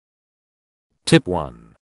Tip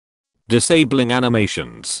 1. Disabling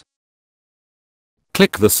animations.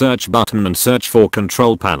 Click the search button and search for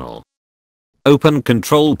Control Panel. Open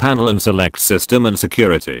Control Panel and select System and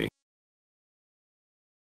Security.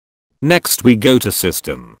 Next we go to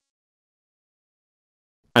System.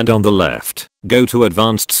 And on the left, go to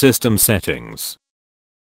Advanced System Settings.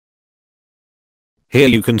 Here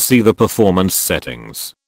you can see the performance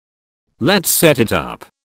settings. Let's set it up.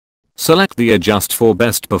 Select the Adjust for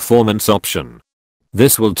Best Performance option.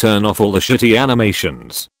 This will turn off all the shitty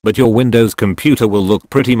animations, but your Windows computer will look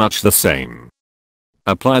pretty much the same.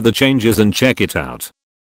 Apply the changes and check it out.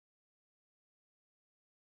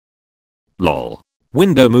 Lol.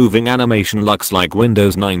 Window moving animation looks like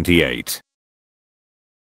Windows 98.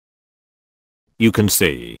 You can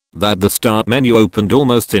see that the start menu opened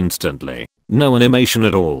almost instantly. No animation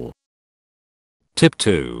at all. Tip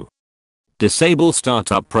 2. Disable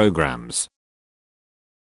startup programs.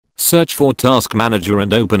 Search for Task Manager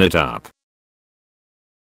and open it up.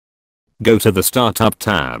 Go to the Startup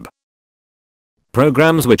tab.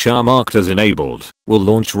 Programs which are marked as enabled will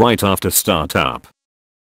launch right after startup.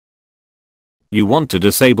 You want to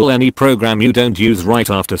disable any program you don't use right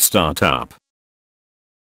after startup.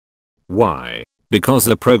 Why? Because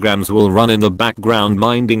the programs will run in the background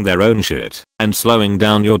minding their own shit and slowing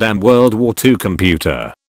down your damn World War II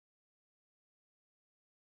computer.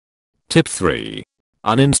 Tip 3.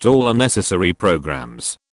 Uninstall unnecessary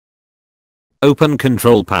programs. Open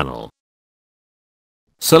Control Panel.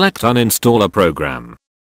 Select Uninstall a program.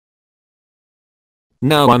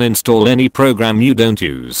 Now uninstall any program you don't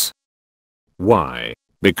use. Why?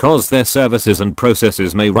 Because their services and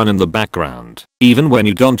processes may run in the background, even when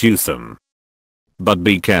you don't use them. But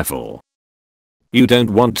be careful. You don't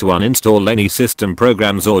want to uninstall any system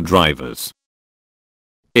programs or drivers.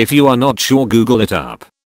 If you are not sure, Google it up.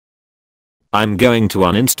 I'm going to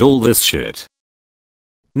uninstall this shit.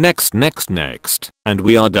 Next, and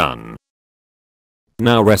we are done.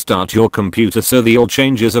 Now restart your computer so the all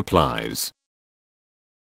changes applies.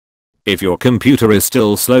 If your computer is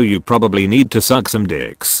still slow, you probably need to suck some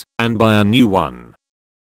dicks and buy a new one.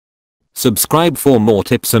 Subscribe for more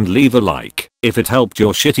tips and leave a like if it helped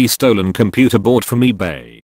your shitty stolen computer bought from eBay.